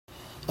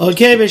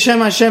Okay, B'Shem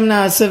Hashem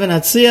Na'aseh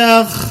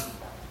V'Natzliach.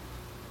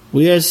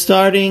 We are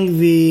starting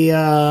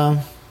the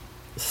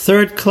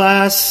third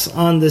class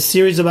on the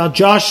series about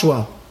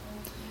Joshua.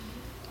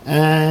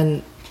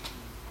 And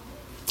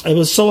it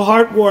was so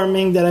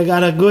heartwarming that I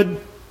got a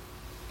good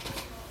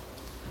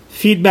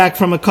feedback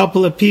from a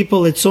couple of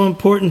people. It's so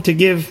important to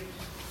give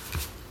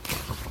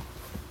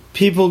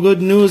people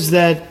good news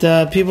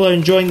that people are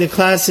enjoying the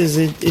classes.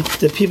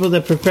 The people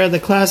that prepare the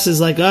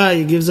classes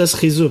it gives us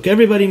chizuk.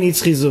 Everybody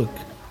needs chizuk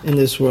in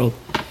this world.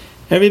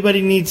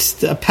 Everybody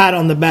needs a pat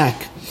on the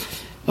back.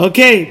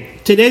 Okay,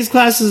 today's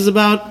class is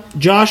about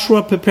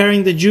Joshua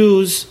preparing the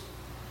Jews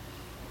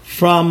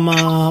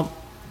to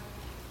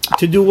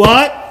do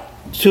what?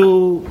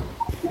 To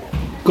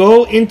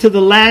go into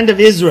the land of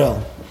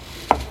Israel.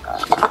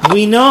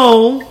 We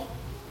know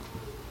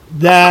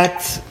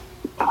that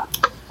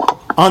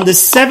on the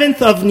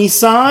 7th of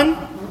Nisan,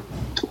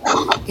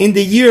 in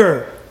the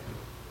year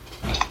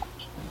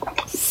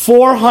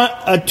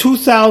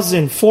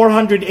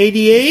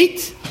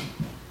 2488,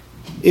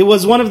 it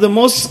was one of the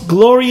most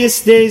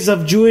glorious days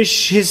of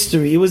Jewish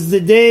history. It was the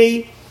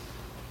day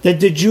that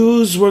the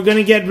Jews were going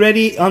to get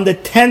ready on the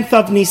 10th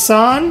of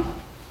Nisan.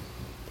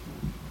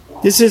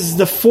 This is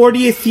the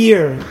 40th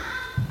year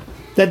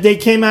that they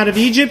came out of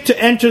Egypt to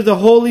enter the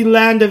Holy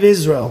Land of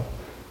Israel.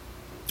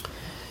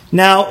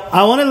 Now,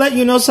 I want to let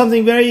you know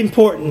something very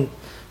important.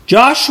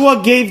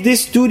 Joshua gave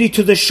this duty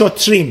to the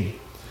Shotrim.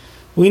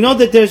 We know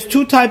that there's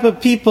two types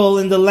of people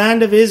in the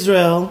land of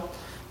Israel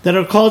that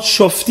are called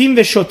Shoftim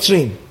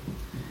veShotrim.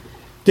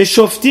 The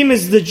Shoftim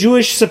is the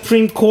Jewish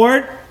Supreme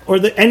Court, or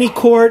any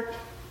court,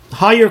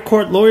 higher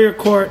court, lower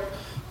court.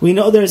 We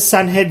know there's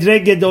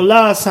Sanhedrin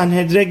Gedolah,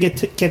 Sanhedrin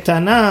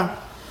Ketana.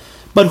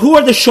 But who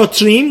are the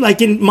Shotrim?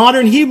 Like in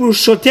modern Hebrew,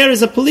 Shoter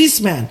is a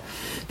policeman.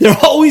 There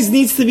always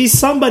needs to be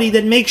somebody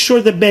that makes sure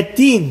the Bet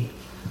Din,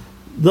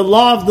 the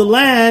law of the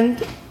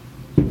land,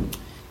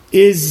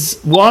 is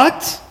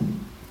what?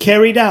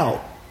 Carried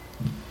out.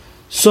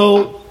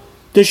 So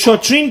the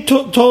Shotrim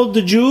told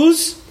the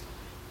Jews,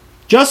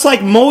 just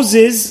like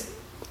Moses,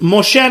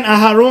 Moshe and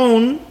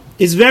Aharon,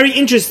 is very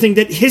interesting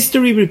that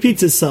history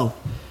repeats itself.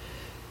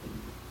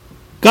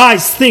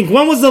 Guys, think,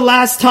 when was the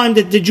last time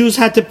that the Jews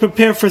had to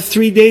prepare for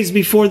 3 days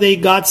before they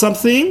got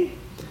something?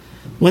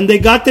 When they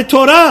got the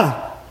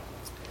Torah.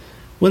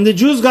 When the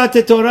Jews got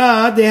the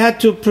Torah, they had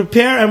to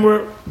prepare, and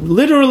we're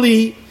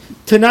literally,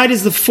 tonight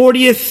is the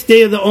 40th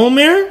day of the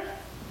Omer.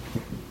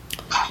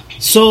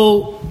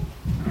 So,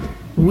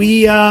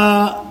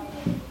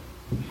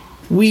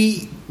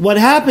 what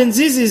happens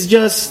is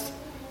just,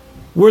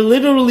 we're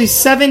literally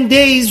 7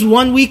 days,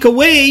 1 week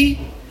away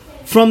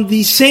from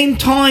the same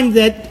time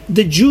that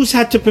the Jews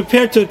had to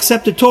prepare to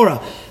accept the Torah.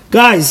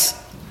 Guys,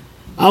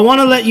 I want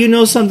to let you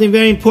know something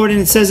very important.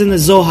 It says in the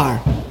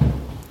Zohar,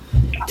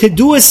 to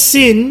do a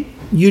sin,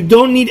 you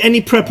don't need any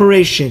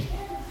preparation.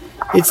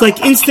 It's like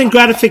instant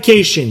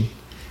gratification.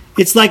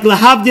 It's like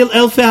lahavdil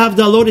elfe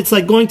havdalot. It's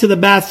like going to the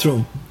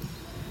bathroom.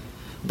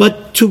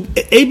 But to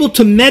able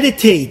to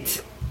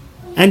meditate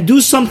and do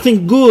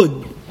something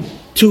good,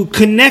 to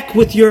connect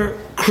with your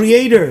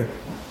Creator.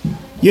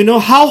 You know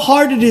how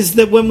hard it is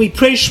that when we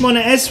pray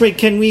Shemona Esrei,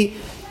 can we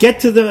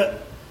get to the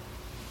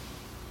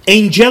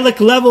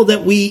angelic level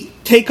that we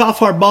take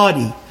off our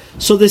body?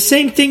 So the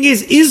same thing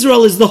is,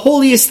 Israel is the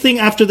holiest thing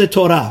after the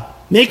Torah.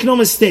 Make no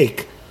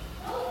mistake.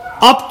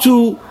 Up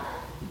to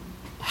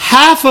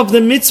half of the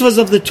mitzvahs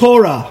of the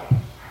Torah,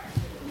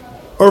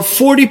 or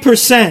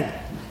 40%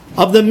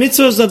 of the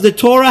mitzvahs of the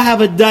Torah,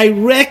 have a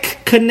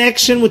direct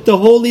connection with the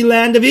Holy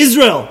Land of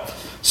Israel.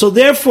 So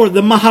therefore,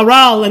 the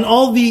Maharal and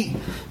all the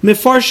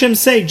Mefarshim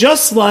say,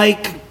 just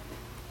like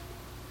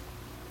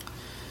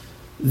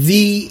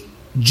the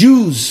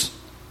Jews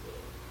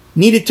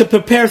needed to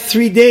prepare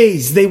 3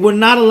 days, they were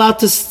not allowed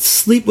to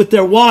sleep with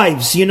their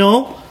wives,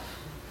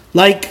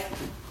 Like,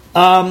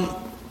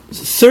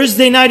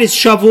 Thursday night is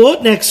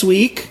Shavuot next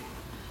week.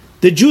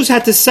 The Jews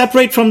had to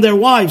separate from their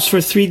wives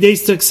for 3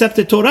 days to accept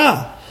the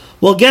Torah.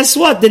 Well, guess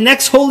what? The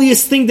next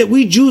holiest thing that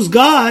we Jews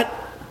got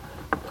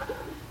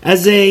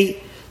as a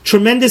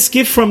tremendous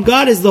gift from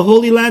God is the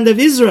Holy Land of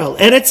Israel.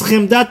 Eretz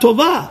Chemda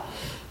Tova.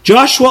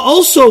 Joshua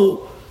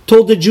also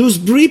told the Jews,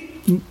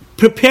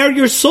 prepare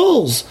your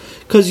souls,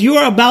 because you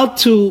are about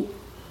to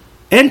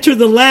enter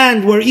the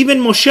land where even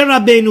Moshe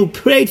Rabbeinu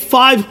prayed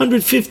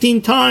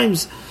 515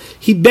 times.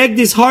 He begged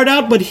his heart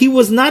out, but he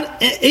was not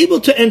able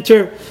to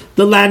enter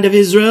the land of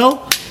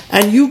Israel.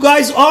 And you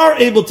guys are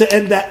able to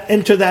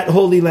enter that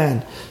holy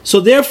land. So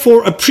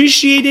therefore,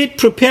 appreciate it,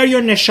 prepare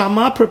your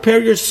neshama, prepare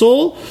your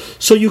soul,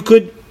 so you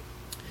could...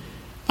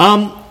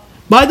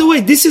 by the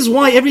way, this is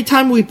why every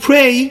time we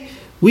pray,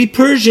 we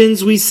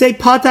Persians, we say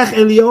Patach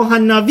Eliyahu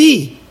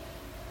Hanavi.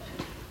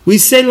 We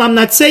say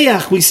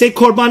Lamnatseach, we say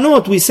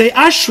Korbanot, we say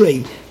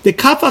Ashrei. The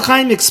Kaf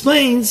HaChaim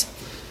explains,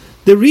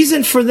 the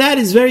reason for that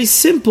is very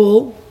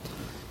simple,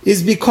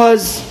 is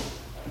because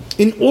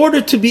in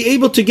order to be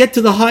able to get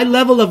to the high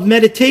level of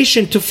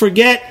meditation, to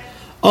forget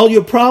all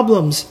your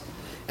problems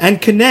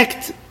and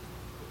connect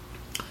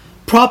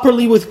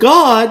properly with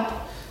God,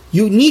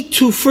 you need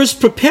to first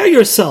prepare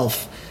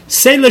yourself.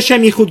 Say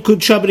L'Shem Yichud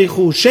Kudsha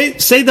B'richu.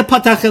 Say the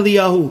Patach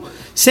Eliyahu.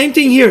 Same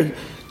thing here.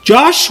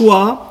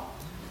 Joshua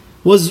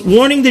was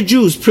warning the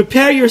Jews,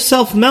 prepare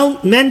yourself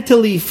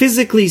mentally,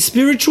 physically,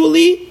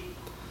 spiritually,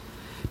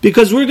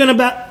 because we're going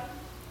to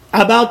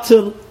about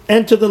to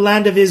enter the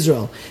land of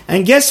Israel.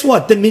 And guess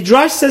what? The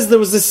Midrash says there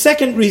was a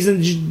second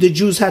reason the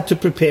Jews had to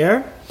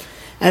prepare,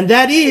 and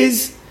that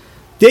is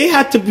they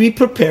had to be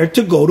prepared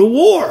to go to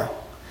war.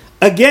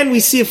 Again, we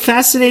see a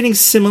fascinating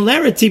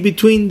similarity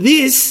between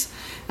this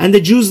and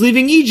the Jews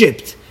leaving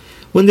Egypt.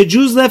 When the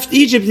Jews left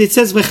Egypt, it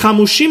says,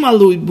 "V'chamushim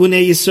alu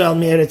b'nei Yisrael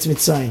me'eretz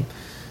Mitzrayim."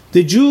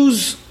 The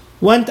Jews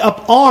went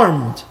up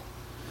armed,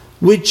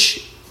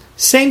 which,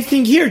 same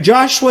thing here.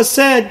 Joshua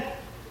said,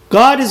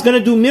 God is going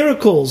to do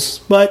miracles,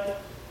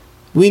 but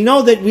we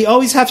know that we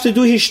always have to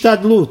do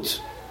hishtadlut.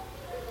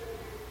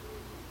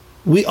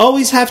 We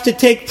always have to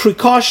take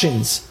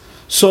precautions.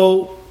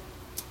 So,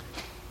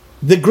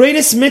 the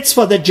greatest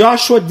mitzvah that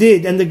Joshua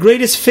did, and the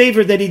greatest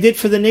favor that he did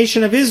for the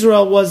nation of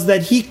Israel, was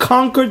that he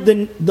conquered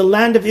the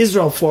land of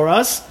Israel for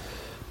us.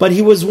 But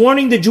he was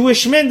warning the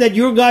Jewish men that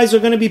your guys are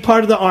going to be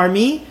part of the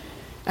army,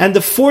 and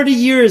the 40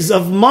 years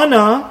of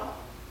manna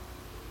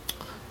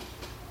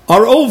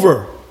are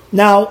over.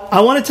 Now,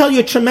 I want to tell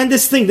you a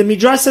tremendous thing. The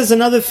Midrash says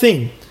another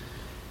thing.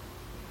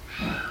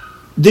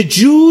 The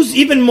Jews,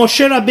 even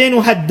Moshe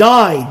Rabbeinu had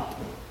died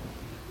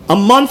a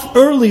month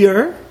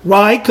earlier,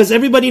 right? Because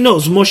everybody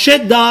knows,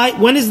 Moshe died.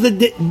 When is the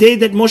day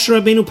that Moshe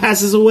Rabbeinu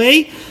passes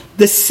away?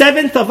 The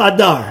 7th of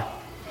Adar.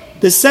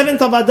 The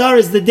 7th of Adar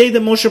is the day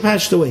that Moshe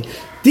passed away.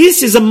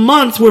 This is a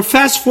month, we're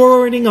fast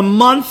forwarding a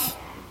month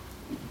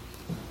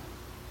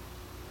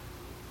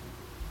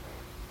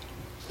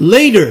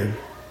later.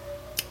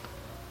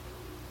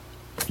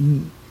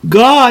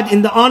 God,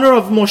 in the honor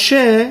of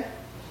Moshe,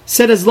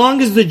 said, as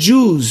long as the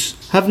Jews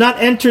have not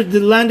entered the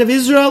land of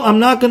Israel, I'm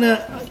not going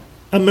to...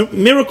 A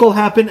miracle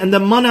happened, and the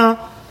manna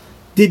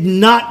did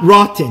not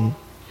rotten.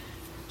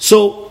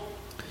 So,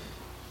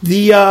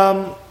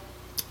 now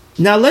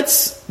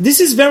this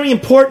is very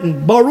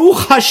important.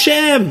 Baruch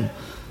Hashem.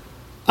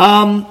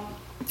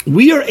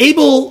 We are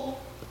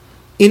able,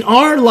 in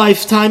our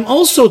lifetime,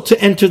 also to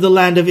enter the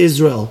land of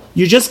Israel.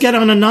 You just get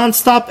on a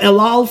non-stop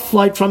El Al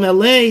flight from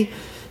LA.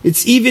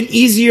 It's even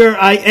easier.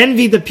 I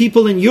envy the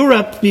people in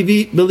Europe,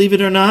 believe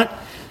it or not,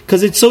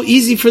 because it's so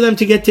easy for them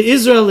to get to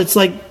Israel. It's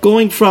like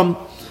going from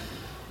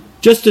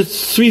just a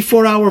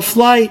 3-4 hour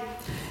flight.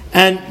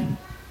 And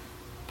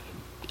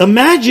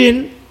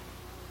imagine,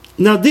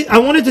 now I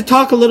wanted to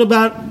talk a little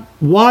about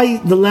why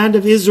the land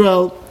of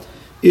Israel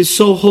is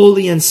so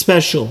holy and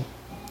special.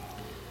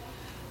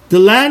 The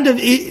land of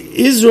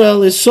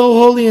Israel is so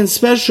holy and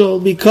special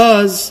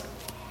because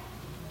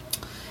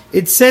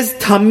it says,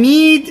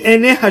 Tamid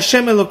ene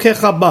Hashem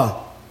Elokecha ba.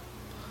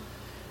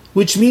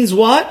 Which means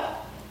what?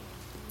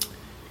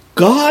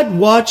 God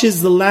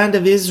watches the land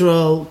of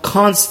Israel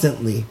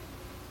constantly.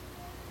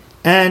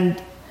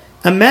 And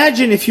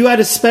imagine if you had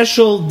a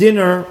special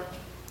dinner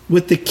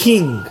with the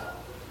king.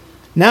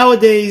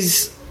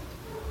 Nowadays,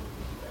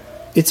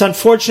 it's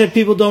unfortunate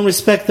people don't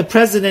respect the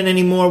president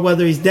anymore,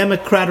 whether he's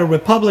Democrat or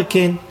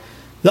Republican.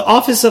 The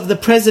office of the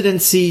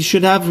presidency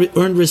should have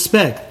earned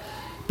respect.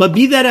 But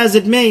be that as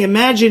it may,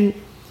 imagine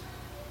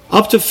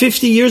up to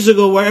 50 years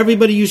ago where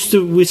everybody used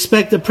to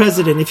respect the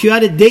president. If you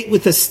had a date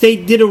with a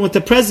state dinner with the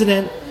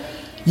president,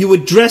 you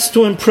would dress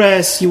to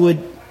impress, you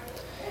would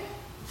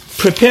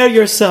prepare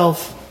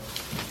yourself.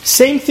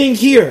 Same thing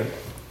here.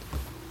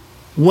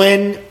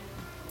 When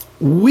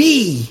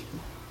we,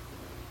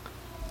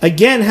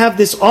 again, have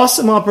this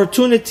awesome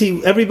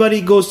opportunity,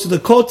 everybody goes to the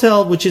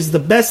Kotel, which is the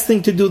best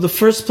thing to do, the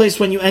first place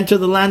when you enter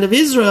the land of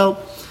Israel.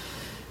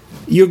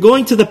 You're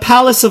going to the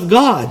palace of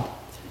God.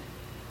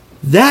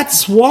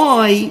 That's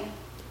why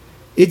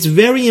it's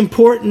very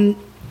important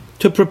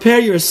to prepare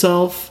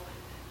yourself.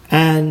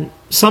 And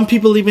some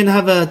people even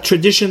have a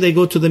tradition, they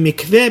go to the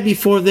mikveh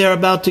before they're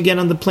about to get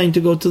on the plane to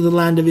go to the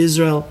land of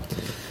Israel.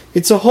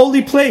 It's a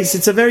holy place.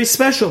 It's a very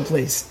special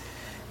place.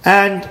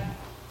 And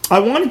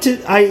I'm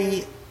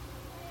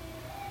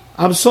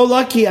so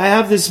lucky I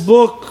have this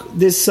book,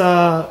 this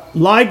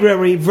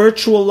library,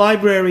 virtual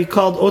library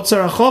called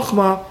Otzar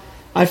HaChochma.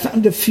 I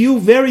found a few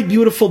very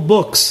beautiful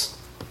books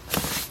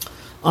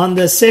on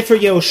the Sefer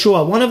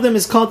Yehoshua. One of them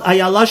is called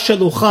Ayala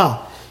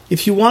Shalucha.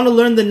 If you want to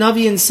learn the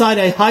Navi inside,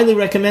 I highly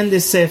recommend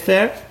this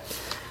Sefer.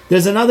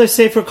 There's another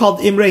Sefer called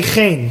Imrei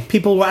Chen.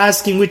 People were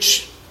asking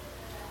which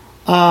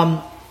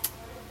holy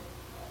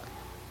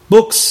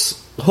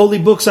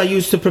books I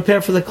used to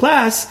prepare for the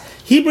class.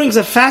 He brings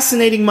a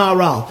fascinating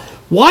Maharal.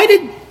 Why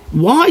did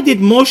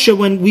Moshe,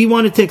 when we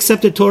wanted to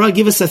accept the Torah,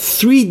 give us a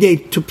 3-day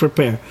to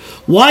prepare?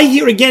 Why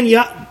here again,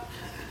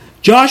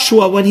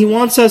 Joshua, when he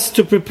wants us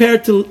to prepare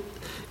to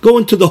go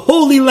into the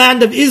holy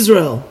land of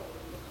Israel,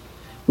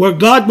 where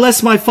God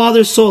bless my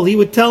father's soul, he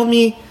would tell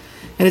me,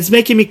 and it's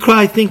making me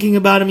cry thinking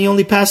about him, he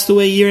only passed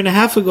away a year and a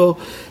half ago,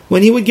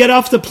 when he would get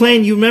off the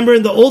plane, you remember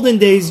in the olden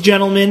days,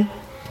 gentlemen,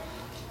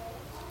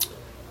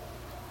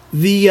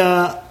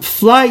 the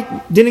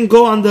flight didn't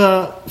go on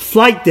the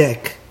flight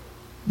deck.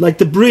 like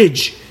the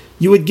bridge.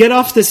 You would get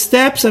off the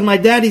steps, and my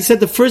dad, he said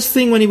the first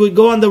thing when he would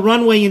go on the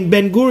runway in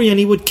Ben Gurion,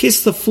 he would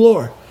kiss the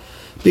floor.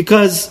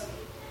 Because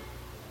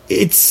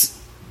it's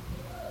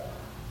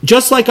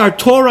just like our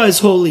Torah is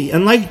holy,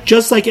 and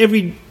just like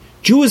every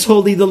Jew is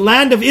holy, the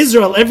land of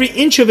Israel, every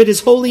inch of it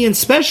is holy and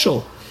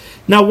special.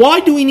 Now, why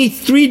do we need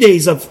 3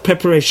 days of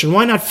preparation?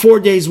 Why not 4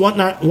 days?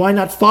 Why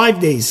not 5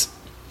 days?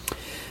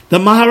 The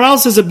Maharal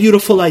says a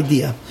beautiful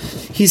idea.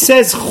 He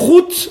says,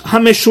 Chut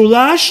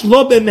hameshulash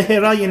lo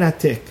b'mehera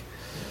yinatek.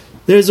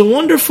 There's a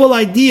wonderful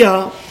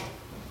idea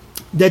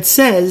that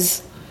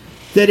says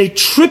that a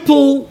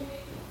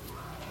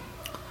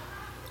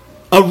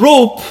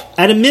rope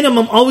at a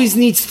minimum always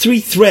needs 3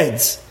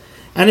 threads.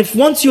 And if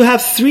once you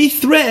have 3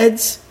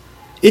 threads,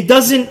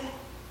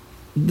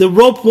 the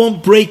rope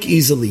won't break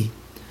easily.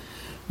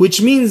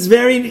 Which means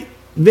very,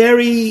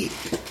 very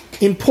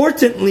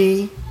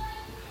importantly,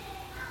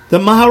 the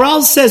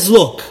Maharal says,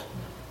 look,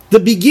 the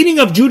beginning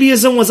of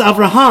Judaism was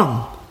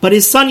Abraham, but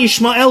his son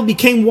Ishmael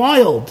became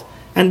wild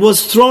and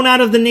was thrown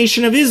out of the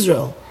nation of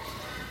Israel.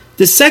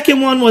 The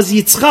second one was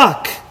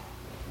Yitzchak.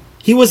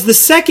 He was the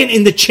second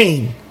in the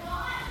chain.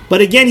 But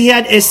again, he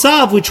had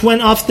Esav, which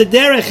went off the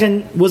derech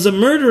and was a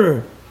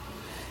murderer.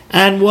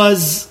 And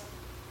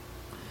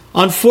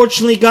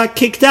unfortunately got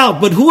kicked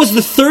out. But who was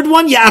the third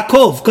one?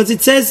 Yaakov. Because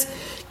it says,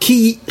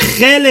 Ki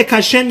chelek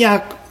Hashem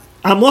Yaakov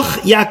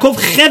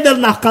chevel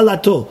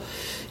nachalato.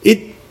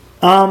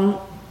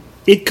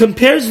 It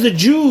compares the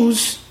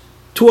Jews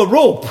to a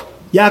rope.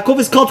 Yaakov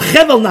is called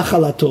chevel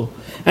nachalato.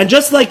 And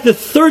just like the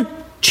third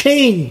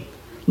chain,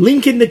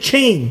 link in the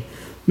chain,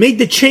 made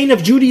the chain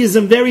of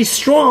Judaism very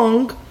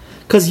strong,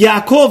 because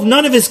Yaakov,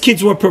 none of his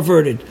kids were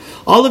perverted.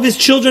 All of his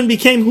children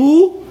became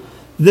who?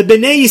 The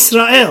Bnei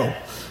Israel.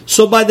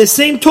 So by the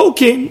same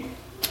token,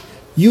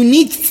 you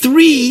need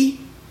 3.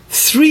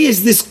 3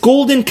 is this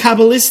golden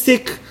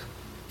Kabbalistic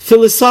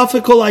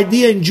philosophical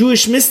idea in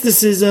Jewish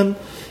mysticism.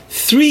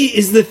 3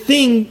 is the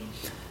thing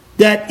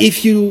that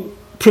if you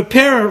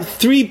prepare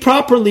 3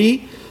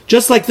 properly,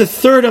 just like the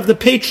third of the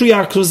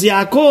patriarchs was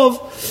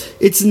Yaakov,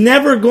 it's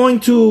never going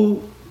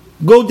to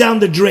go down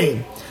the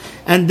drain.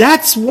 And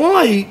that's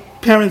why,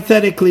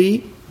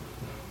 parenthetically,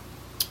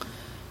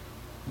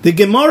 the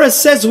Gemara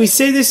says, we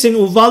say this in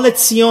Uvalet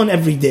Sion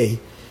every day.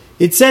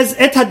 It says,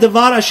 Et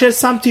hadavar asher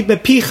samti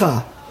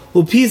bepicha,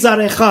 upi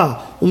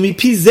zarecha,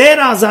 umipi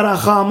zera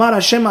zaracha, amar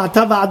Hashem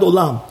ata va'ad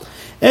olam.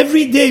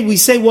 Every day we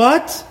say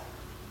what?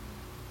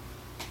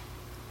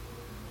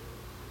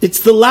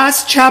 It's the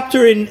last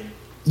chapter in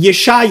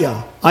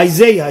Yeshaya,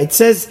 Isaiah. It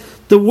says,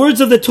 the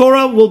words of the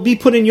Torah will be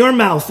put in your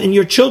mouth, in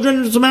your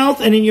children's mouth,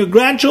 and in your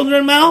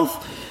grandchildren's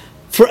mouth,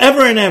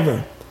 forever and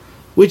ever.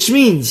 Which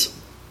means,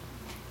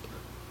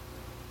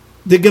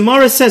 the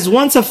Gemara says,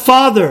 once a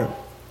father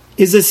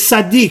is a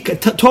tzaddik, a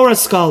Torah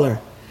scholar,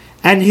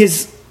 and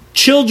his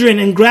children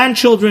and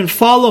grandchildren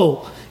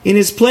follow in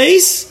his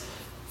place,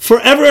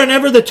 forever and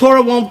ever the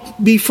Torah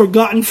won't be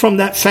forgotten from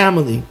that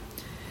family.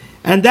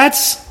 And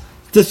that's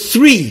the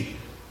 3.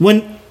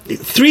 When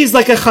 3 is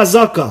like a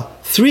chazakah.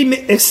 3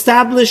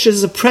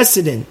 establishes a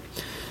precedent.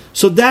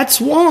 So that's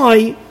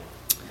why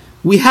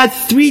we had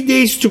 3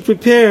 days to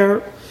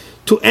prepare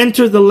to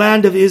enter the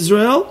land of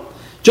Israel,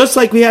 just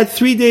like we had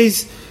 3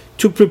 days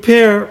to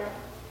prepare.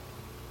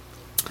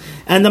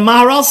 And the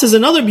Maharal says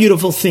another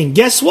beautiful thing.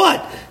 Guess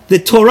what? The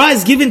Torah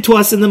is given to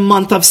us in the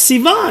month of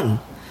Sivan,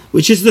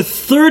 which is the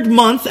 3rd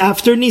month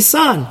after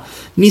Nisan.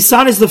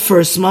 Nisan is the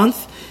 1st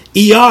month.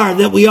 Iyar,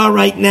 that we are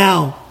right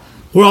now.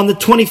 We're on the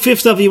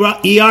 25th of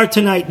Iyar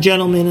tonight,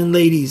 gentlemen and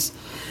ladies.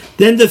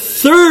 Then the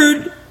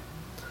 3rd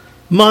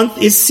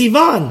month is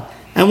Sivan.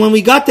 And when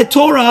we got the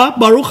Torah,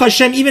 Baruch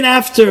Hashem, even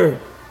after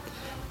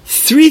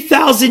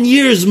 3,000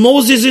 years,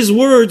 Moses'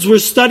 words, we're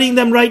studying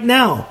them right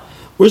now.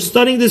 We're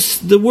studying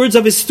the words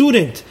of his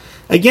student.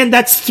 Again,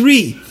 that's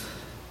 3.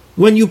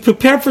 When you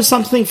prepare for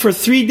something for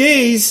 3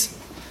 days,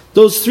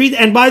 those 3,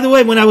 and by the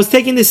way, when I was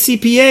taking the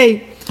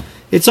CPA,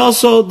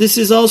 this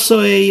is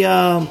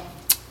also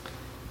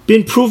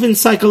been proven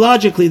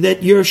psychologically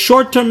that your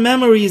short-term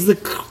memory is the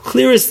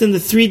clearest in the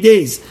 3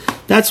 days.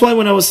 That's why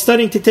when I was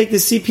studying to take the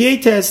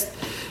CPA test,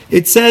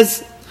 it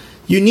says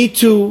you need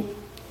to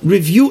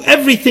review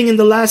everything in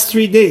the last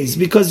 3 days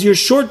because your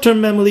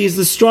short-term memory is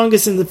the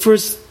strongest in the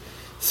first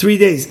 3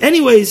 days.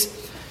 Anyways,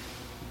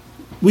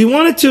 we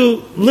wanted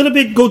to a little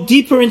bit go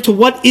deeper into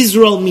what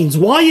Israel means.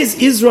 Why is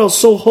Israel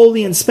so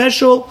holy and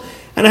special?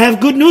 And I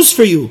have good news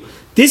for you.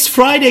 This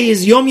Friday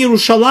is Yom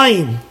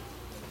Yerushalayim.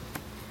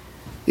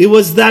 It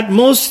was that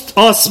most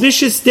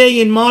auspicious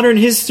day in modern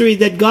history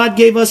that God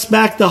gave us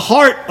back the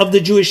heart of the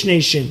Jewish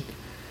nation.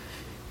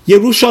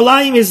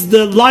 Yerushalayim is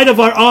the light of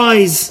our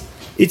eyes.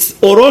 It's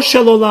Orosh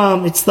Shel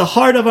Olam. It's the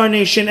heart of our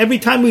nation. Every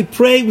time we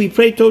pray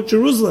to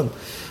Jerusalem.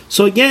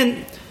 So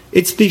again,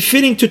 it's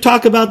befitting to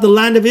talk about the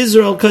land of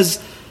Israel because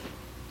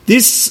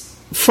this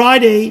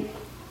Friday,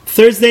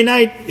 Thursday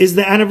night, is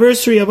the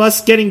anniversary of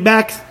us getting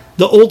back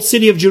the old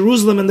city of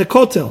Jerusalem and the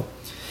Kotel.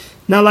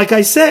 Now, like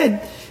I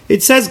said,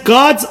 it says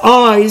God's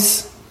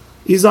eyes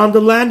is on the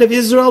land of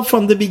Israel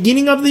from the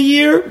beginning of the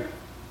year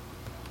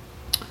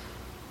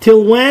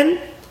till when?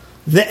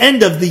 The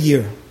end of the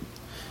year.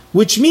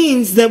 Which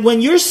means that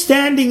when you're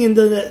standing in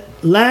the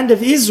land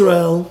of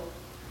Israel,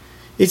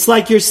 it's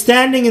like you're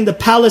standing in the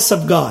palace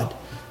of God.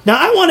 Now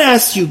I want to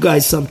ask you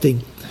guys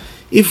something.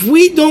 If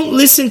we don't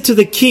listen to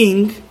the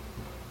king,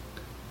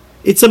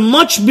 it's a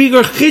much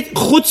bigger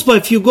chutzpah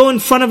if you go in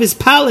front of his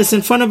palace,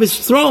 in front of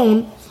his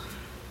throne,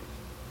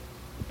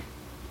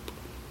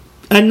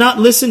 and not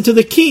listen to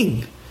the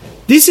king.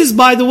 This is,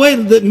 by the way,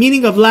 the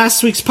meaning of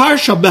last week's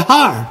parsha,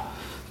 Behar.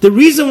 The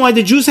reason why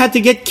the Jews had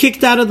to get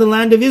kicked out of the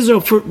land of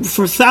Israel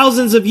for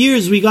thousands of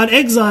years, we got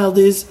exiled,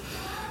 is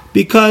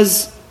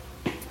because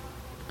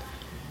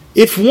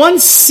if one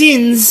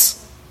sins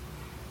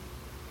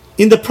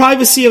in the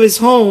privacy of his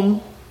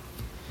home,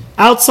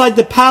 outside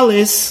the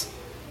palace,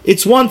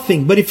 it's one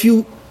thing. But if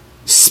you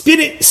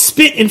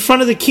spit in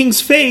front of the king's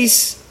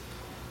face,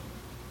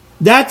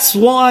 that's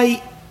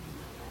why,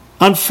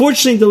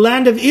 unfortunately, the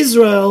land of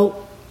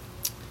Israel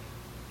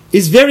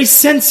is very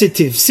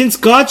sensitive. Since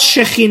God's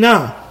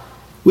Shekhinah,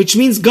 which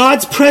means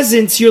God's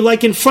presence, you're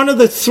like in front of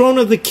the throne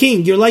of the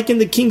king. You're like in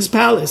the king's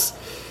palace.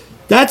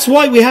 That's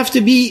why we have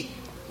to be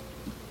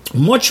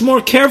much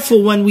more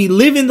careful when we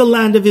live in the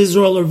land of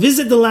Israel or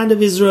visit the land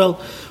of Israel.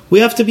 We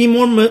have to be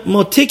more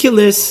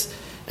meticulous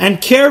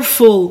and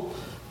careful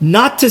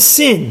not to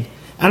sin.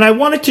 And I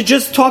wanted to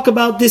just talk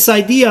about this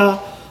idea.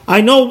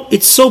 I know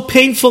it's so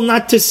painful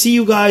not to see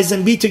you guys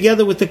and be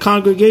together with the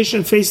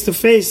congregation face to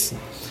face.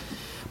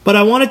 But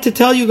I wanted to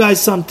tell you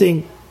guys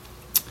something.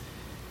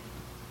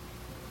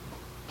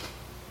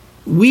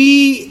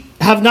 We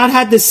have not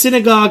had the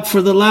synagogue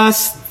for the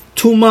last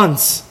 2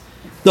 months.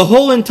 The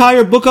whole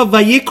entire book of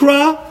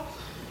Vayikra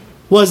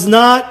was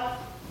not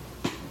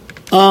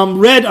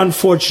read,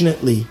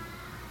 unfortunately.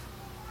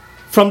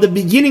 From the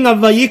beginning of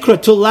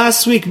Vayikra till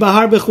last week,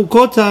 Bahar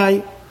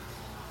Bechukotai,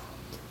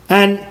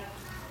 and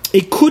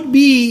it could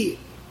be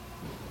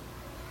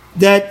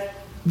that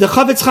the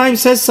Chavetz Chaim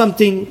says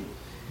something.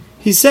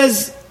 He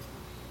says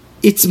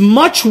it's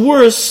much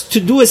worse to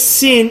do a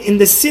sin in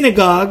the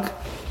synagogue,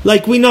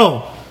 like we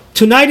know.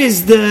 Tonight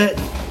is the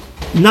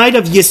night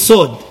of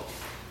Yesod,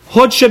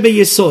 Hod Shebe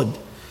Yesod.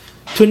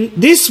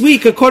 This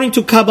week, according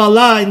to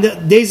Kabbalah, in the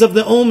days of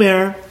the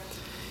Omer,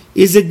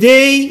 is a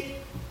day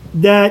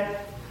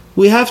that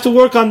we have to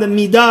work on the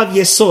Midah of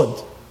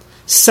Yesod.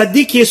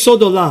 Sadik Yesod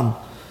Olam.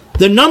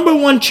 The number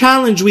one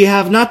challenge we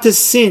have not to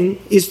sin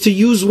is to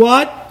use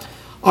what?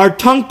 Our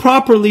tongue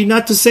properly,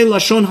 not to say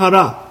Lashon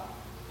Hara.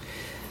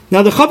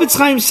 Now the Chavetz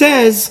Chaim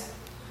says,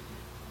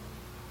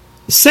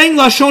 saying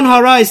Lashon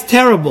Hara is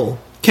terrible,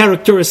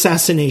 character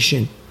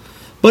assassination.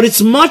 But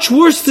it's much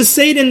worse to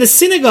say it in the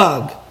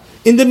synagogue,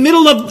 in the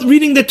middle of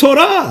reading the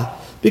Torah.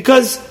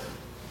 Because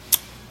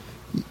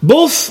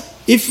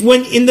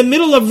when in the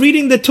middle of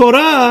reading the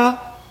Torah,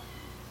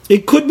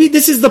 it could be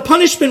this is the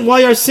punishment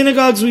why our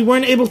synagogues we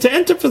weren't able to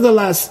enter for the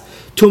last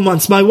 2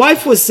 months. My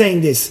wife was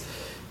saying this.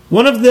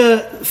 One of the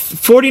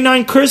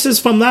 49 curses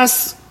from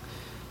last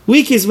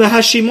week is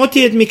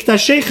V'hashimoti et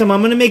miktashechem. I'm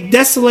going to make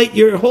desolate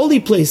your holy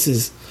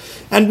places.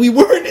 And we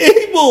weren't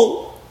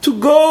able to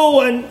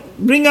go and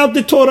bring out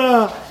the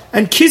Torah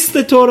and kiss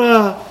the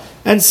Torah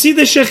and see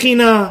the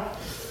Shekhinah.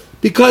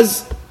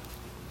 Because,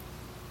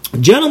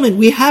 gentlemen,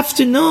 we have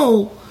to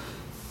know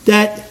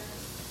that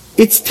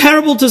it's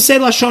terrible to say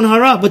Lashon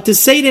Hara, but to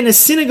say it in a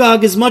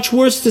synagogue is much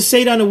worse to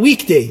say it on a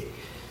weekday.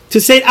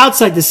 To say it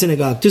outside the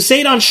synagogue. To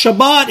say it on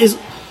Shabbat is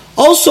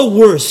also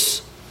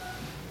worse.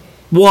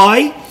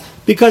 Why?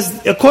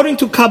 Because according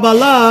to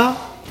Kabbalah,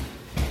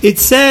 it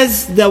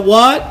says that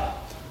what?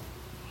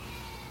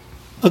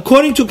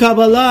 According to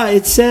Kabbalah,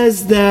 it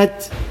says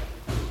that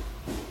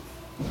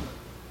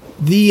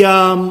the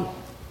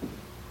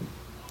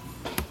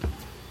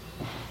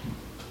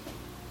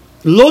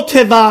Lo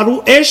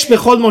tevaru esh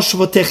bechol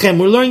moshvotechem.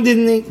 We're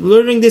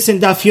learning this in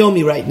Daf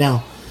Yomi right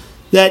now.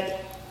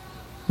 That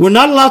we're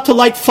not allowed to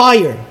light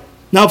fire.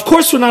 Now, of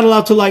course, we're not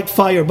allowed to light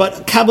fire,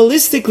 but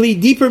Kabbalistically,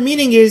 deeper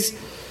meaning is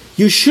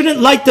you shouldn't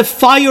light the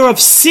fire of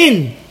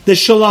sin. The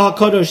Sholach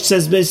HaKadosh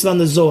says based on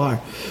the Zohar,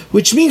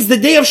 which means the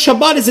day of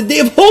Shabbat is a day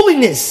of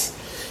holiness.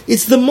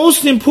 It's the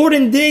most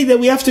important day that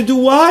we have to do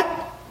what?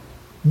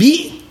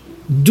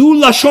 Do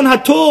Lashon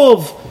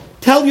HaTov.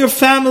 Tell your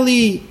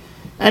family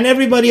and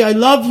everybody, I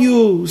love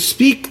you.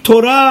 Speak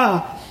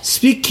Torah.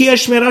 Speak Ki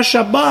Shmera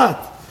Shabbat.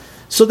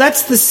 So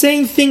that's the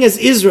same thing as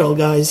Israel,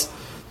 guys.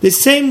 The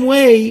same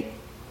way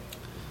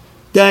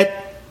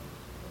that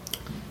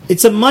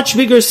it's a much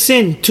bigger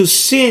sin to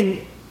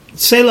say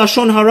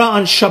Lashon Hara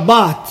on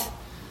Shabbat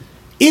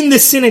in the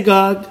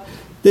synagogue.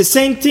 The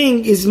same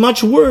thing is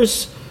much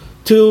worse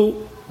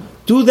to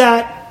do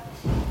that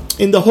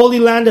in the Holy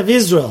Land of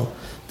Israel.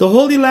 The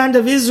Holy Land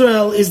of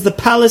Israel is the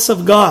palace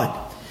of God.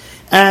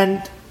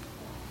 And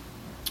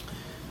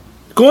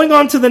going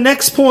on to the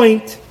next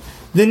point,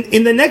 then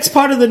in the next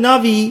part of the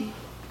Navi,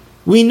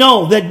 we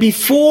know that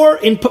before,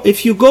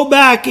 if you go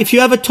back, if you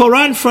have a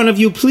Torah in front of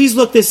you, please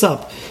look this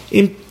up.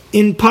 In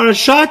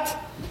Parashat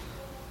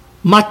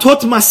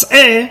Matot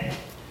Mas'eh,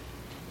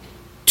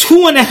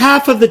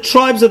 2.5 of the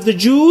tribes of the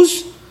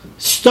Jews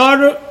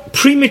started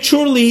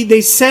prematurely,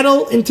 they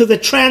settle into the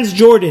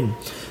Transjordan.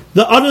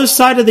 The other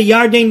side of the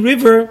Yarden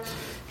River,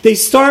 they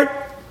start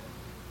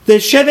the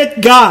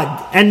Shevet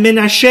Gad and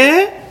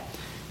Menashe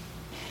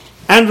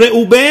and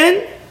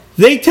Reuben.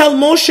 They tell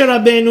Moshe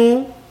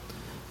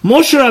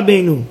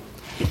Rabbeinu,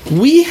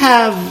 we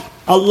have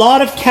a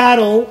lot of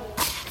cattle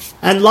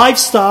and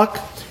livestock,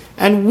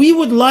 and we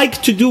would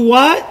like to do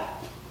what?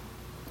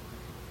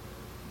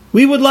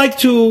 We would like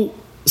to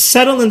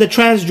settle in the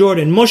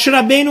Transjordan. Moshe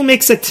Rabbeinu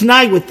makes a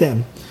t'nai with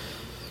them.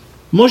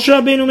 Moshe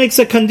Rabbeinu makes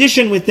a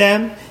condition with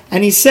them,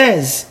 and he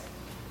says,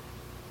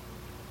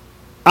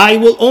 I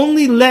will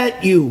only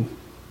let you,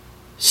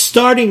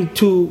 starting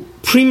to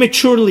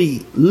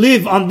prematurely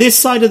live on this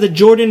side of the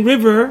Jordan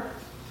River,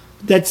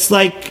 that's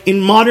like in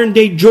modern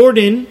day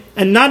Jordan,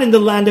 and not in the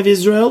land of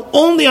Israel,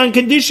 only on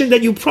condition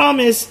that you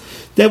promise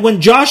that when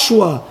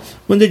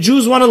the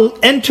Jews want to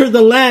enter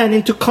the land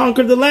and to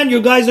conquer the land,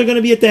 you guys are going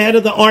to be at the head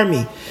of the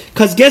army.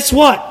 Because guess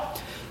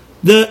what?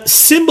 The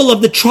symbol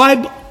of the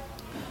tribe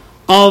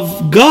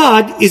of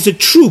God is the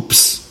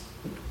troops.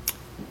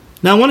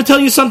 Now I want to tell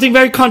you something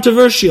very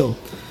controversial.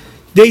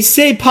 They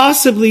say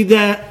possibly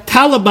that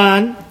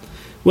Taliban,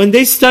 when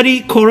they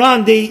study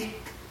Quran, they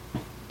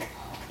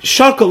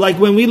shackle, like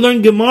when we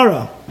learn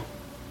Gemara.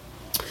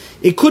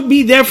 It could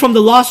be they're from the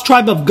lost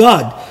tribe of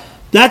God.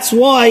 That's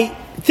why,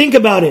 think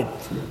about it.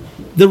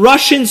 The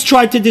Russians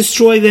tried to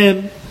destroy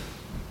them.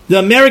 The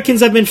Americans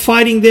have been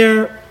fighting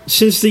there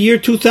since the year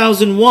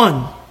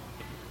 2001,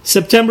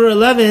 September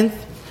 11th,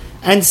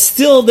 and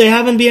still they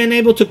haven't been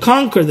able to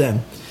conquer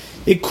them.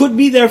 It could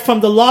be they're from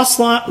the lost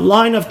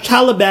line of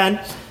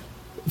Taliban,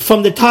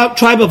 from the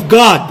tribe of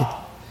God.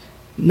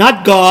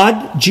 Not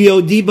God,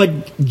 G-O-D,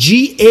 but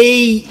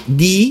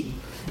G-A-D.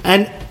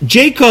 And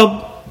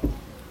Jacob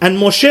and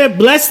Moshe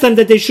blessed them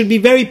that they should be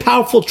very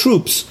powerful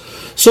troops.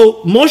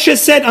 So Moshe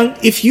said,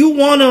 if you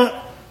want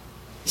to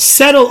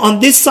settle on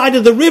this side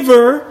of the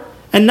river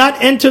and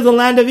not enter the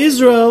land of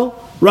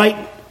Israel,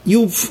 right,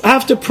 you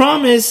have to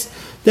promise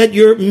that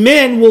your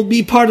men will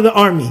be part of the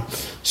army.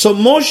 So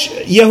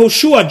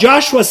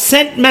Joshua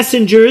sent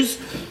messengers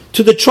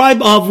to the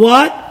tribe of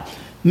what?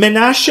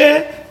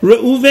 Menashe,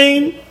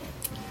 Reuven,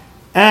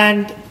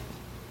 and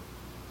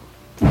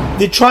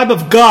the tribe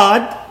of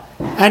God.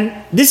 And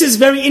this is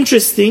very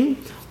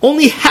interesting.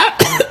 Only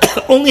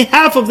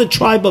half of the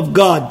tribe of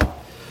God,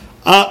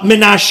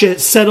 Menashe,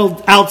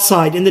 settled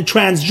outside in the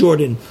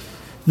Transjordan.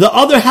 The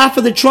other half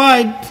of the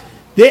tribe,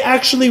 they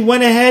actually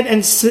went ahead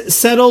and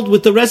settled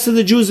with the rest of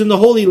the Jews in the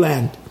Holy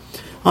Land,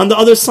 on the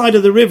other side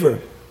of the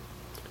river.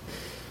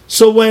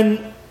 So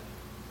when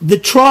the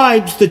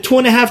tribes, the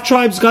 2.5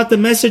 tribes, got the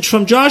message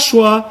from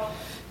Joshua,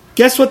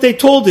 guess what they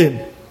told him?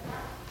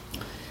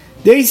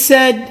 They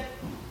said,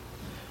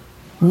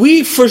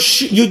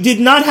 you did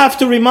not have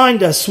to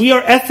remind us. We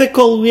are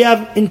ethical, we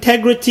have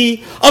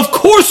integrity. Of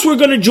course we're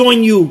going to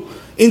join you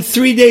in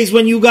 3 days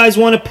when you guys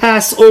want to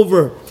pass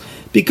over.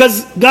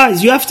 Because,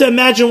 guys, you have to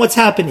imagine what's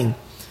happening.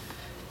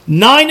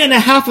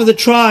 9.5 of the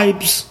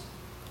tribes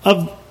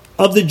of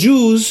the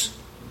Jews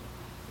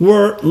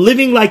were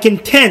living like in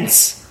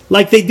tents,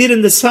 like they did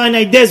in the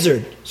Sinai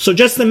desert. So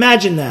just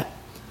imagine that.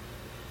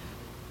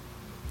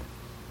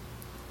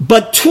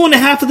 But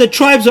 2.5 of the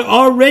tribes are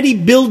already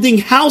building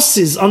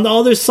houses on the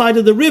other side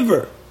of the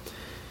river.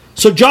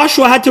 So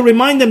Joshua had to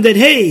remind them that,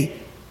 hey,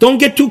 don't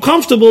get too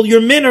comfortable.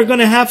 Your men are going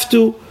to have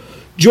to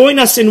join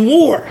us in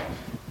war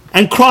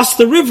and cross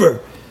the river.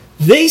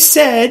 They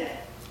said,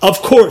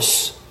 of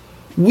course,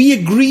 we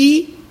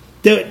agree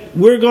that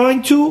we're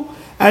going to.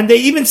 And they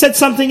even said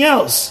something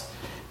else.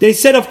 They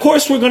said, of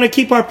course, we're going to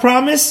keep our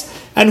promise.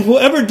 And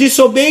whoever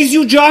disobeys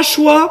you,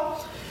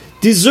 Joshua,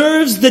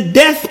 deserves the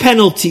death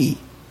penalty.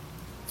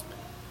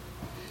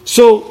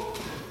 So,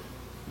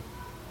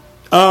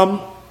 I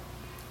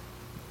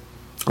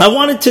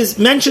wanted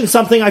to mention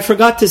something I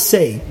forgot to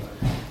say.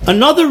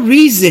 Another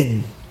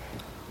reason,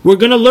 we're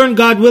going to learn,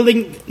 God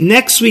willing,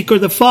 next week or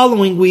the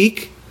following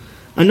week,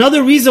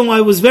 another reason why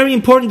it was very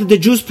important that the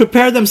Jews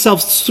prepare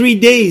themselves 3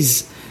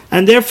 days,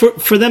 and therefore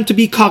for them to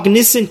be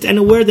cognizant and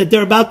aware that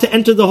they're about to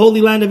enter the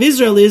Holy Land of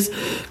Israel, is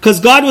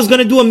because God was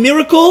going to do a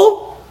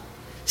miracle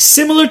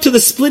similar to the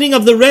splitting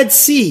of the Red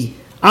Sea.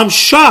 I'm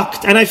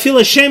shocked and I feel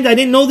ashamed. I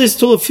didn't know this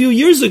till a few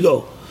years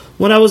ago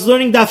when I was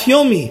learning Daf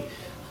Yomi.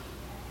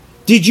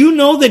 Did you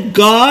know that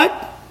God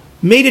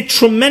made a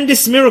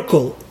tremendous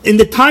miracle? In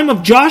the time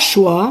of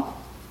Joshua,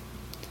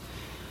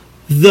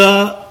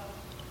 the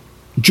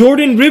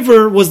Jordan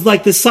River was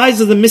like the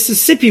size of the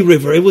Mississippi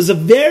River. It was a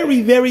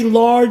very, very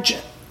large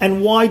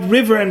and wide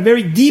river and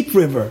very deep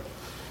river.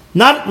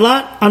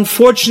 Not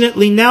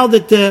unfortunately, now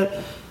that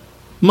the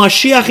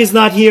Mashiach is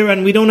not here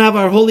and we don't have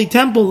our holy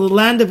temple, the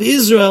land of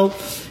Israel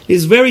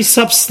is very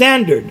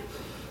substandard.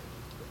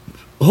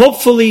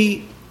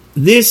 Hopefully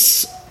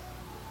this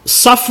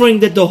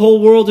suffering that the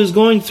whole world is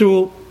going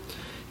through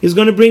is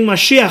going to bring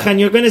Mashiach, and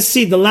you're going to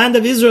see the land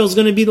of Israel is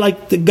going to be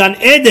like the Gan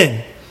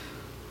Eden,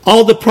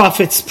 all the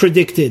prophets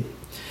predicted.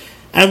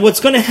 And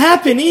what's going to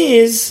happen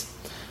is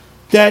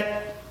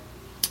that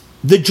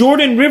the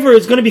Jordan River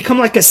is going to become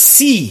like a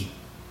sea.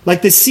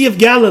 like the Sea of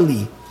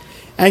Galilee.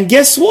 And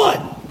guess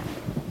what?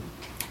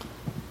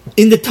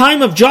 In the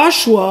time of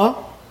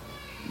Joshua,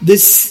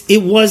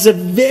 it was a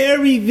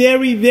very,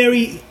 very,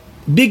 very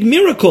big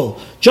miracle.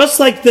 Just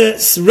like the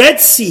Red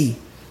Sea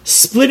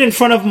split in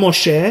front of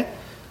Moshe,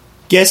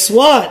 guess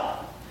what?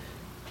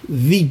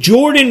 The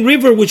Jordan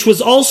River, which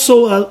was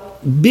also a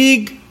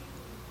big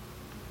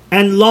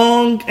and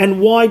long and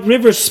wide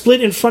river,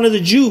 split in front of the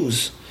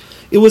Jews.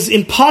 It was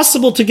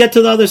impossible to get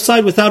to the other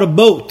side without a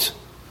boat.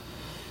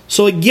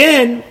 So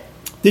again,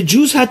 the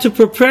Jews had to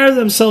prepare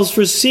themselves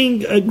for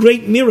seeing a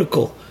great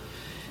miracle.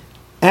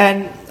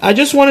 And I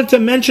just wanted to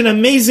mention an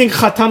amazing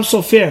Chatam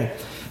Sofer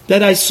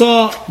that I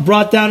saw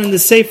brought down in the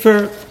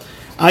Sefer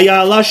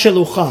Ayala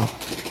Shelucha.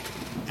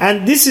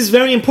 And this is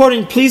very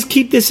important. Please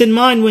keep this in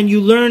mind when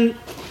you learn.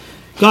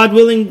 God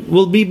willing,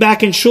 we'll be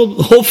back in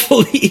Shul,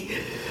 hopefully.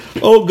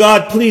 Oh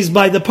God, please,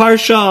 by the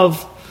Parsha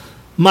of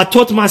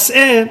Matot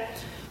Mas'eh,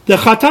 the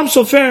Chatam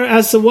Sofer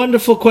asks a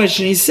wonderful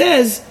question. He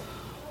says,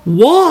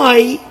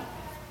 why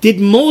did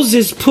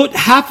Moses put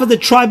half of the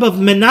tribe of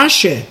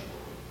Menashe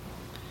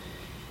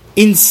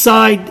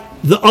inside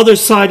the other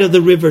side of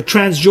the river,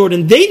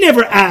 Transjordan? They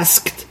never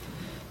asked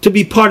to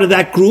be part of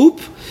that group.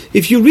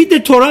 If you read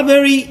the Torah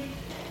very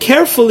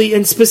carefully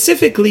and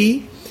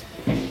specifically,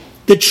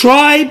 the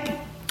tribe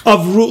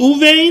of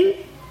Reuven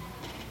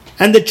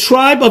and the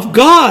tribe of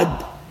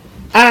God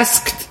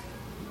asked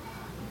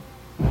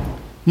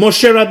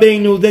Moshe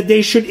Rabbeinu that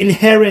they should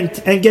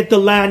inherit and get the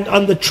land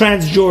on the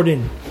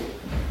Transjordan,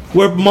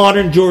 where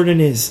modern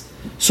Jordan is.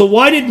 So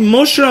why did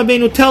Moshe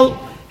Rabbeinu tell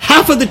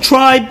half of the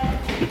tribe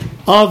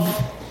of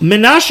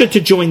Menashe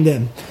to join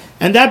them?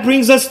 And that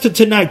brings us to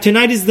tonight.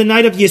 Tonight is the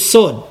night of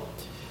Yesod.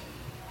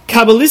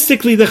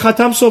 Kabbalistically, the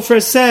Chatam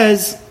Sofer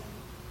says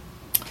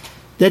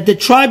that the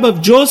tribe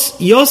of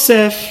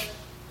Yosef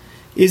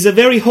is a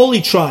very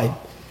holy tribe.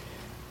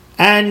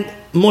 And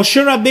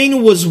Moshe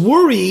Rabbeinu was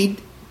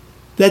worried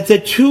that the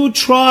two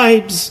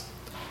tribes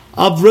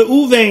of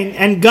Reuven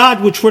and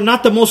Gad, which were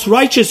not the most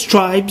righteous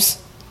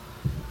tribes,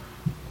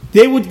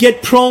 they would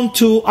get prone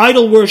to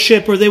idol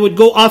worship, or they would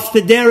go off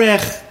the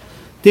derech.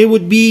 They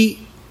would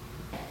be,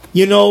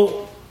 in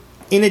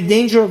a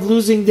danger of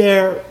losing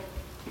their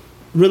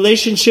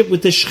relationship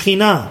with the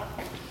Shekhinah.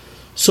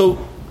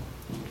 So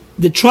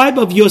the tribe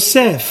of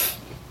Yosef,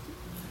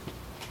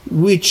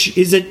 which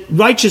is a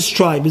righteous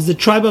tribe, is the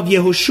tribe of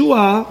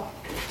Yehoshua.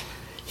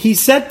 He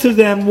said to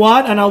them,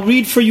 what? And I'll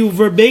read for you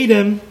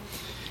verbatim.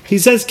 He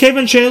says,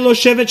 Kevan she'elo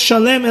shevet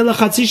shalem ela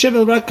chatzi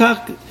shevet rak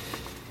kach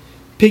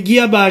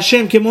pegia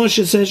ba'Hashem kemo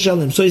she'seh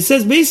shalem. So he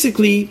says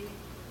basically,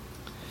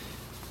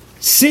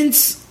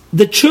 since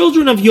the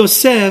children of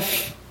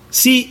Yosef,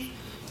 see,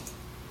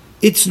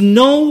 it's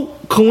no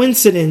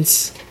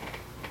coincidence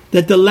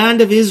that the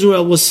land of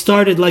Israel was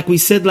started, like we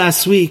said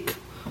last week,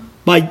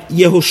 by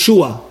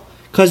Yehoshua.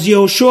 Because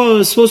Yehoshua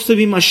was supposed to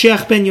be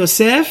Mashiach ben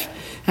Yosef,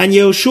 and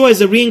Yehoshua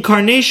is a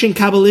reincarnation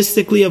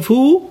Kabbalistically of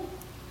who?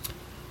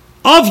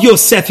 Of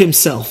Yosef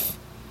himself,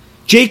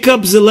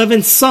 Jacob's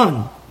 11th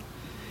son.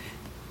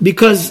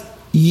 Because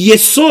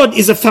Yesod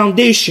is a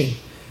foundation.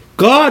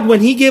 God,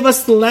 when He gave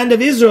us the land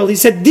of Israel, He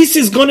said, this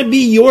is going to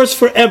be yours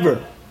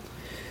forever.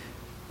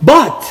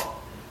 But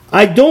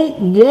I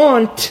don't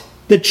want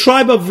the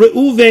tribe of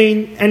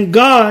Reuven and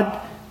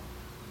Gad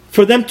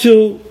for them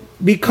to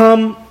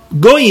become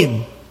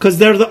Goyim, because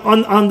they're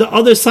on the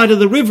other side of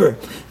the river.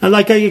 And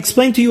like I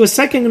explained to you a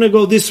second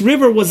ago, this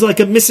river was like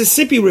a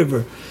Mississippi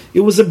river.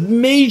 It was a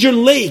major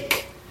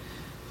lake.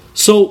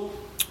 So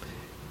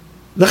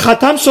the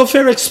Chatam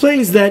Sofer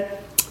explains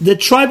that the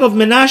tribe of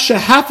Menashe,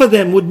 half of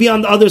them would be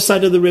on the other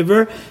side of the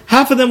river,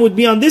 half of them would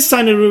be on this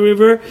side of the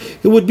river.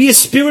 It would be a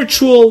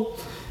spiritual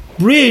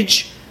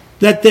bridge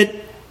that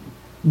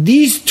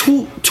these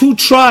two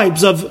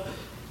tribes of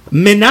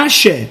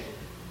Menashe,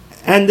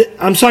 and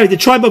the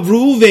tribe of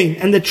Reuven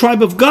and the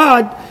tribe of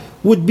Gad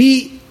would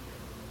be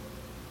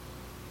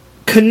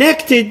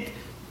connected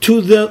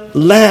to the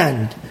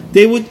land.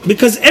 They would,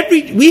 because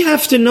we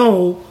have to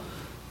know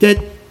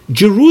that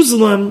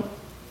Jerusalem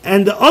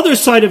and the other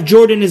side of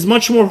Jordan is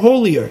much more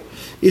holier,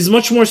 is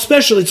much more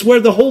special. It's where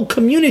the whole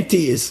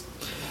community is.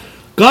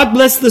 God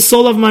bless the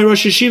soul of my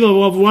Rosh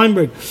Yeshiva of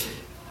Weinberg.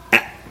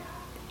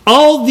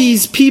 All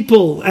these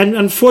people, and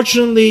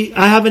unfortunately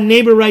I have a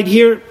neighbor right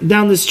here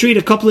down the street,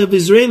 a couple of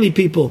Israeli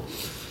people.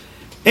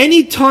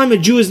 Anytime a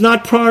Jew is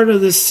not part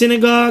of the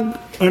synagogue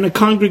or in a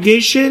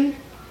congregation,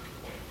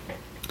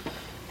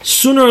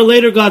 sooner or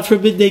later, God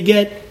forbid, they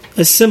get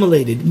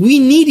assimilated. We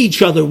need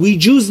each other. We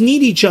Jews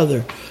need each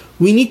other.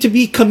 We need to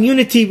be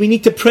community. We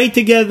need to pray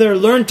together,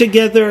 learn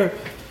together,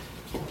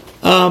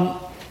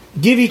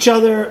 give each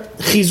other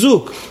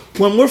chizuk.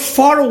 When we're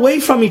far away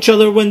from each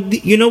other, when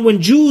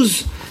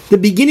Jews, the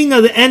beginning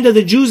of the end of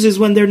the Jews is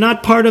when they're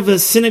not part of a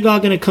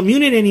synagogue and a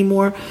community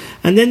anymore,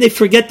 and then they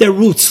forget their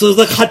roots. So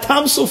the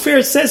Chatam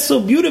Sofer says so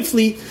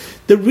beautifully,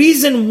 the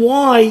reason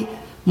why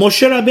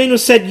Moshe Rabbeinu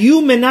said,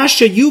 you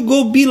Menashe, you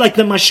go be like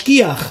the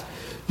Mashkiach.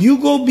 You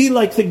go be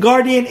like the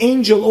guardian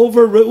angel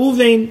over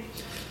Reuven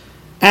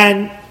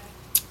and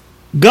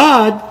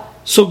God,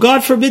 so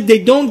God forbid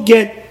they don't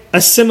get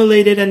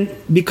assimilated and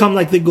become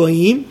like the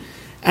Goyim.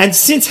 And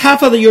since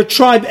half of your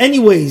tribe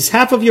anyways,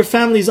 half of your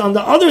family is on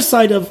the other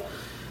side of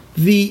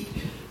the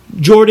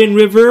Jordan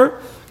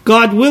River,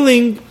 God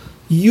willing,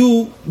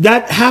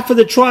 that half of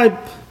the tribe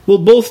will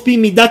both be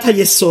Midat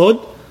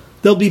HaYesod.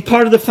 They'll be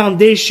part of the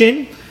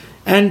foundation,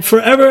 and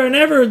forever and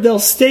ever they'll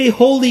stay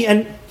holy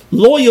and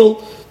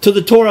loyal to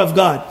the Torah of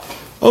God.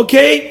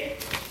 Okay?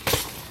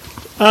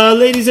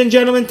 Ladies and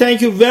gentlemen, thank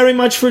you very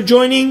much for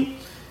joining.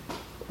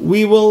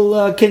 We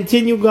will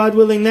continue, God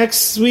willing,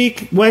 next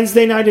week.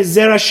 Wednesday night is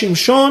Zera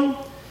Shimshon.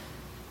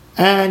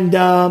 And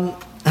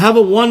have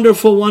a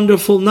wonderful,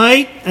 wonderful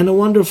night. And a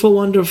wonderful,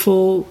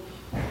 wonderful...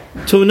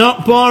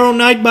 Tomorrow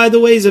night, by the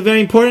way, is a very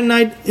important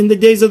night in the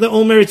days of the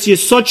Omer. It's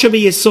Yesod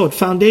Shebe Yesod,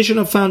 foundation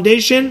of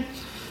foundation.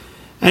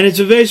 And it's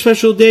a very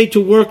special day to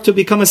work to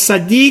become a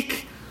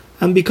Sadiq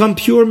and become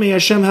pure. May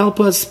Hashem help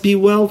us. Be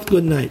well.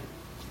 Good night.